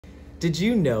Did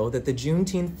you know that the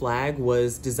Juneteenth flag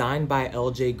was designed by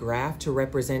L.J. Graff to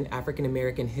represent African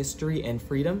American history and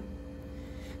freedom?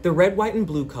 The red, white, and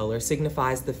blue color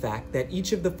signifies the fact that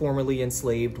each of the formerly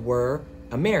enslaved were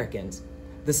Americans.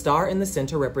 The star in the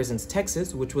center represents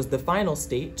Texas, which was the final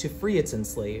state to free its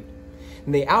enslaved.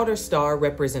 And the outer star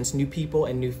represents new people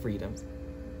and new freedoms.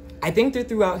 I think that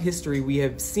throughout history we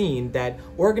have seen that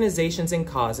organizations and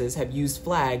causes have used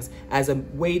flags as a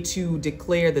way to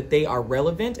declare that they are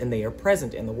relevant and they are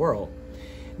present in the world.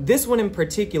 This one in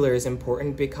particular is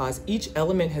important because each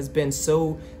element has been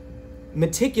so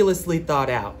meticulously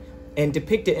thought out and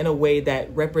depicted in a way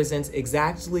that represents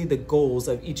exactly the goals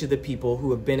of each of the people who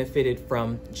have benefited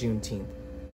from Juneteenth.